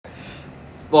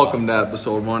Welcome to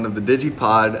episode 1 of the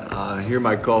DigiPod. Here are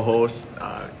my co-hosts,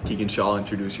 Keegan Shaw.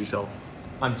 Introduce yourself.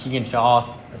 I'm Keegan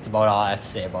Shaw. That's about all I have to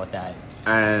say about that.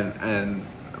 And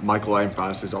Michael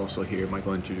Leinfrost is also here.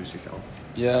 Michael, introduce yourself.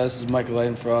 Yeah, this is Michael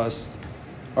Leinfrost.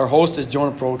 Our host is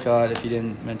Jonah Procott, if he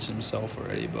didn't mention himself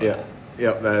already. But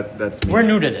Yeah, that's me. We're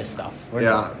new to this stuff.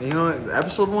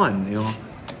 Episode 1,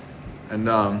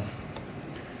 And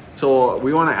so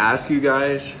we want to ask you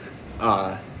guys,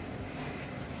 how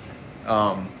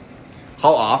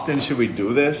often should we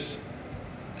do this?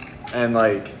 And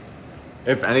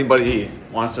if anybody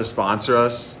wants to sponsor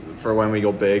us for when we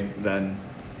go big, then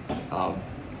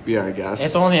be our guest.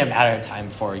 It's only a matter of time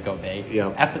before we go big.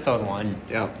 Yep. Episode 1.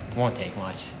 Yep. Won't take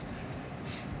much.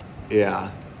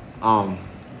 Yeah.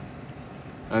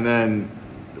 And then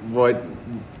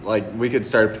we could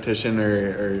start a petition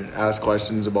or ask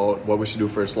questions about what we should do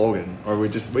for a slogan, or we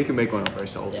can make one up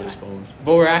ourselves, I suppose.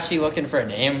 But we're actually looking for a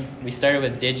name. We started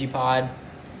with DigiPod,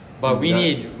 but we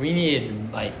need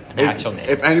an actual name.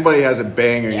 If anybody has a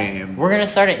banger name, we're gonna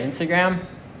start an Instagram.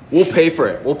 We'll pay for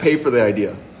it. We'll pay for the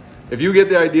idea. If you get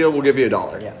the idea, we'll give you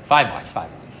 $1. Yeah, $5.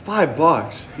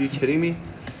 $5? Are you kidding me?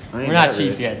 We're not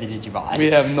cheap here at the DigiPod.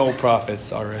 we have no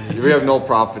profits already. We have no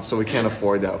profits, so we can't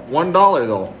afford that. $1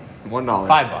 though. $1.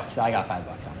 $5. I got $5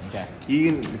 on it. Okay.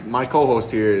 Keegan, my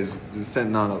co-host here, is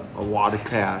sitting on a lot of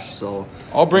cash, so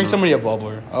I'll bring somebody a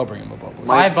bubbler. I'll bring him a bubbler.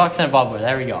 $5 and a bubbler.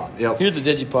 There we go. Yep. Here's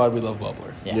the DigiPod. We love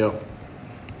bubbler. Yeah. Yep.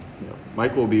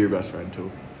 Mike will be your best friend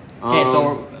too. Okay,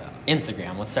 so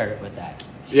Instagram. Let's start with that.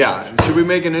 Yeah. Should we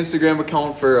make an Instagram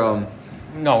account for?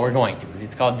 No, we're going to.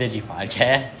 It's called DigiPod.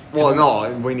 Okay. Well,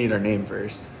 no, we need our name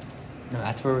first. No,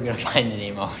 that's where we're gonna find the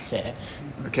name of it.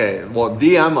 Okay. Well,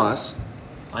 DM us.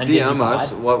 On DM DigiPod.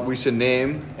 us what we should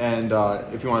name, and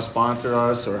if you want to sponsor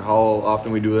us or how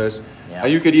often we do this. Yeah.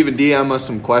 You could even DM us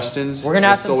some questions. We're gonna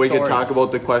have so some we could stories. talk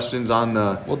about the questions on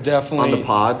the We'll definitely on the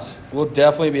pods. We'll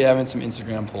definitely be having some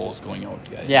Instagram polls going out,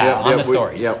 guys. Yeah, on the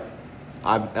stories. Yep.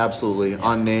 Absolutely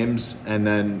on names, and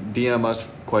then DM us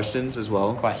questions as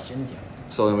well. Questions. Yeah.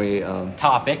 So then we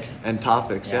Topics. and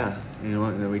topics, Yeah. and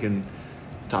then we can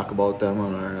talk about them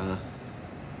on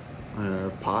our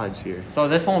pods here. So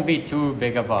this won't be too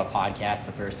big of a podcast.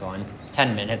 The first one,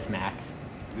 10 minutes max.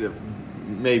 Yeah,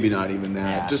 maybe not even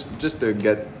that. Yeah. Just to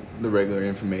get the regular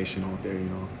information out there,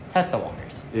 Test the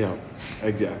waters. Yeah,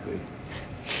 exactly.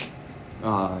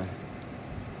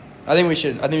 I think we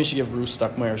should give Ruth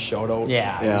Stuckmeyer a shout out.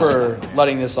 Yeah. For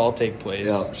letting this all take place.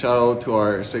 Yeah. Shout out to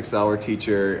our 6th hour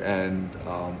teacher and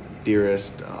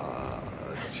dearest.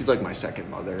 She's like my second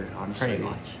mother, honestly. Pretty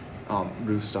much.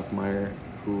 Ruth Stuckmeyer,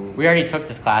 who We already took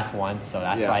this class once, so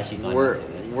that's why she's on we're, to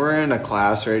this. We're in a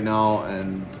class right now,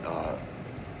 and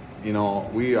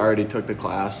we already took the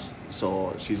class,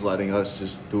 so she's letting us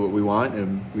just do what we want,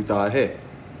 and we thought, hey,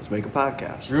 let's make a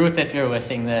podcast. Ruth, if you're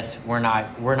listening to this, we're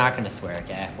not gonna swear,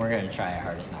 okay? We're gonna try our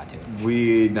hardest not to.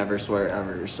 We never swear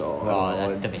ever, so Well, I don't know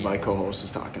that's what debatable. my co-host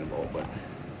is talking about, but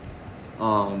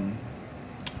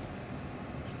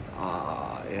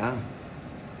yeah,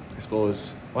 I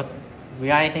suppose. We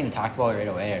got anything to talk about right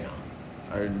away or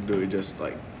no? Or do we just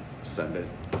send it?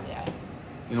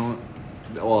 Yeah.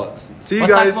 Well, see you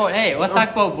Let's guys. Let's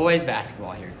talk about boys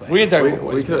basketball here quick. We can talk We, about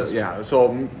we boys could, first. yeah.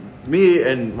 So me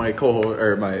and my co-host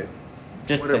or my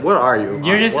Just what are you?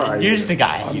 You're What are you? just the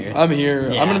guy here. I'm here.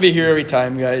 Yeah. I'm gonna be here every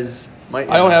time, guys. I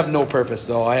don't have no purpose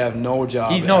though. I have no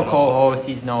job. He's no at all. co-host.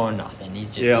 He's no nothing. He's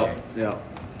just Yeah, here. yeah.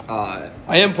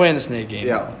 I am playing the snake game.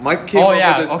 Yeah, Mike came up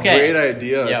with this okay. great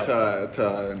idea Yep.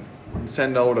 to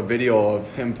send out a video of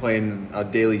him playing a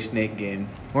daily snake game.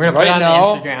 We're gonna put Right it on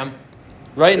now- the Instagram.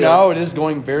 Right Yeah. now, it is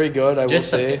going very good. I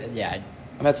Just will say. yeah,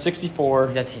 I'm at 64.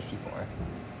 he's at 64.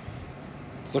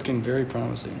 It's looking very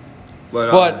promising.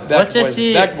 But, But Let's just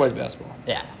see- back to boys basketball.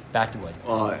 Yeah, back to boys.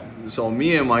 so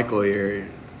me and Michael here,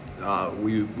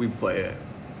 we play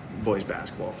boys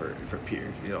basketball for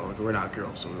peers. We're not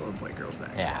girls, so we don't play girls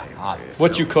basketball. Yeah, obvious.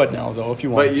 What you could now though, if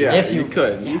you want. But yeah, If you you-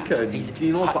 could. yeah, You could. he's-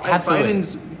 Biden's absolutely.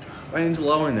 Biden's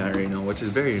allowing that right now, which is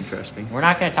very interesting. We're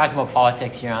not gonna talk about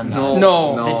politics here on the. No,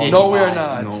 No, no, the no, we are DigiPod.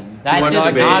 not. No. Too That's much just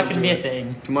debate. not gonna be a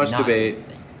thing. Too much Not debate.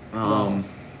 gonna be a thing.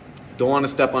 Don't want to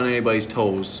step on anybody's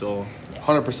toes, so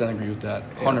 100% agree with that.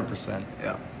 100%.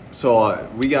 yeah. So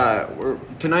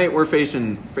tonight we're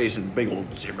facing big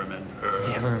old Zimmerman.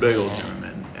 Zimmerman. Big old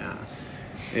Zimmerman.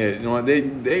 Yeah.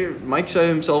 They Mike said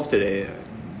himself today.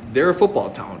 They're a football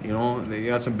town. They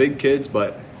got some big kids,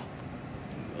 but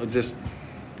just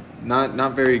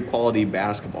not very quality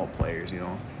basketball players.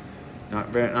 Not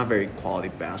very quality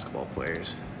basketball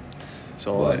players.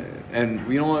 So But- and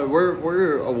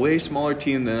we're a way smaller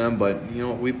team than them, but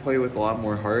we play with a lot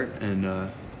more heart, and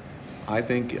I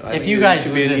think If you it guys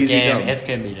should lose be an this easy game, dub. it's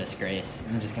gonna be a disgrace.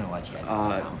 I'm just gonna let you guys know.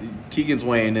 now. Keegan's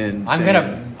weighing in. I'm saying-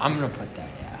 gonna put that.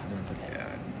 Yeah, I'm gonna put that.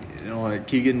 Yeah, you know what?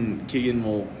 Keegan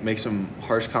will make some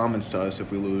harsh comments to us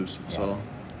if we lose. So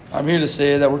I'm here to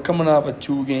say that we're coming off a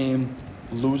 2-game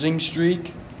losing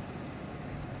streak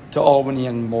to Albany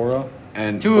and Mora.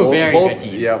 and Two very good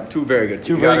teams. Yeah, two very good teams.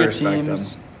 Two You gotta very good respect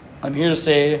teams. them. I'm here to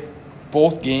say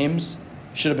both games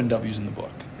should have been W's in the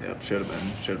book. Yep, should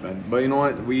have been. But you know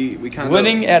what? We kind of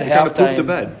Winning at pooped the halftime,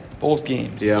 bed. both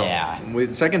games. Yeah.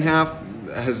 Yeah. Second half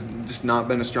has just not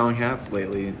been a strong half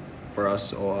lately for us.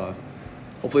 So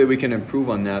hopefully we can improve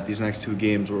on that these next 2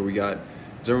 games where we got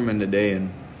Zimmerman today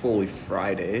and Foley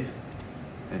Friday.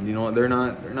 And you know what? They're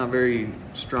not very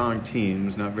strong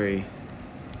teams. Not very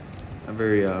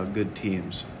good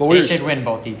teams. But They we, should win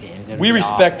both these games. It'll we be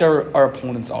respect awful. our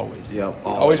opponents always. Yep, We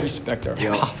always. always respect our Yep.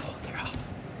 opponents. Awful. They're awful.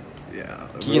 Yeah.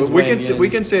 Keegan's we can weighing say, in. we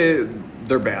can say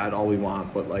they're bad all we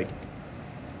want, but like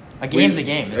A game's a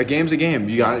game. A game's a game.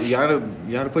 You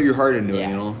gotta put your heart into it, Yeah.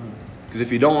 you know. Because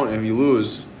if you don't and you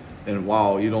lose, then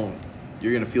wow,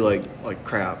 you're gonna feel like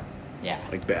crap, Yeah.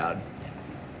 like bad,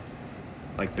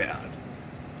 like bad.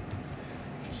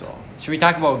 So Should we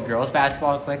talk about girls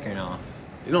basketball quick or no?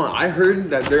 you know, I heard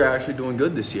that they're actually doing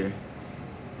good this year.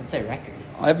 What's their record?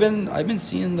 I've been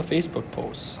seeing the Facebook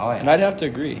posts. Oh, yeah. And I'd have to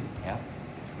agree.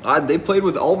 Yeah. They played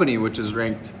with Albany, which is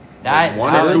ranked That-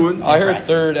 one that or two. was- I heard Impressive.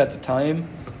 third at the time.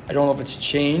 I don't know if it's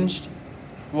changed,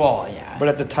 Well, yeah. but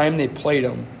at the time they played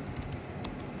them,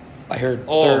 I heard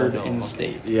Oh, third no, in the okay.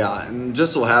 state. Yeah, and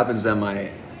just so happens that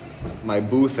my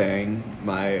boo thing,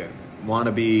 my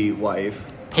wannabe wife,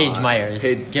 Paige Myers.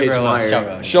 Paige Give her a little Meyer, shout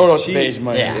out. Shout out to She- Paige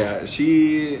Meyer. yeah. Yeah,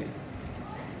 she,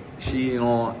 you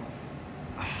know,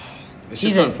 it's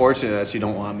She's just a- unfortunate that she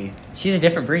don't want me. She's a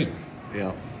different breed.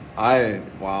 Yeah,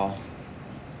 wow.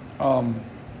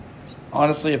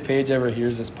 Honestly, if Paige ever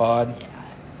hears this pod, Yeah.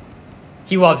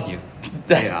 He loves you.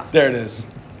 Yeah. there it is.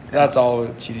 That's all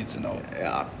she needs to know.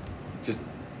 Yeah, just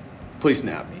please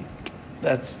snap me.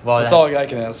 That's Well, that's that's- all I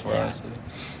can ask for, yeah. honestly.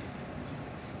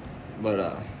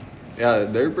 But yeah,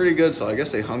 they're pretty good, so I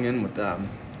guess they hung in with them.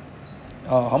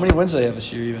 How many wins do they have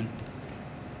this year? Even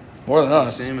more than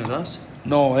us. Same as us.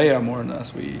 No, they have more than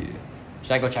us. We.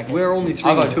 Should I go check it? We're only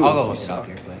 3 I'll and go, 2. I'll go look it up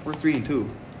here quick. We're 3 and 2.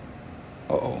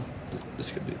 Oh,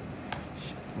 this could be.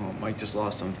 Well, Mike just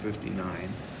lost on 59.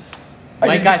 I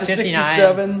Mike did got get to 59.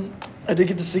 67. I did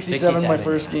get to 67 my 67,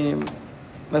 first yeah. game.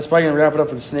 That's probably gonna wrap it up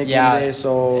for the snake Yeah. game today.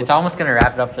 So It's almost going to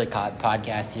wrap it up for the COD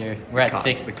podcast here. We're at Cod-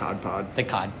 6. The Cod Pod. The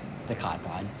COD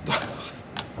pod.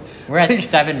 We're at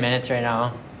 7 minutes right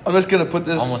now. I'm just gonna put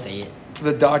this Almost 8. for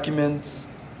the documents.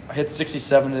 I hit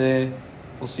 67 today.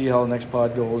 We'll see how the next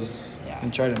pod goes Yeah.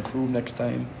 and try to improve next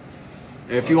time.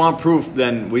 If you want proof,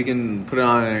 then we can put it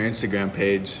on our Instagram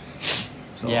page.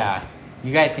 So. Yeah.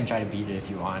 You guys can try to beat it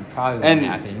if you want. Probably won't And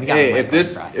happen. We got hey, a mic if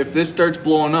this on if this starts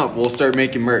blowing up, we'll start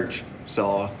making merch.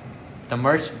 So The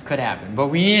merch could happen. But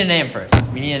we need a name first.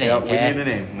 We need a name, yeah, okay? we need a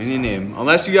name. We need a name.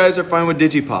 Unless you guys are fine with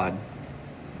Digipod.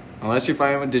 Unless you're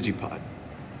fine with Digipod.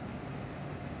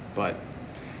 But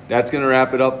that's gonna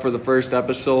wrap it up for the first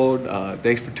episode.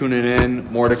 Thanks for tuning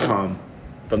in. More to come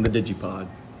from the Digipod.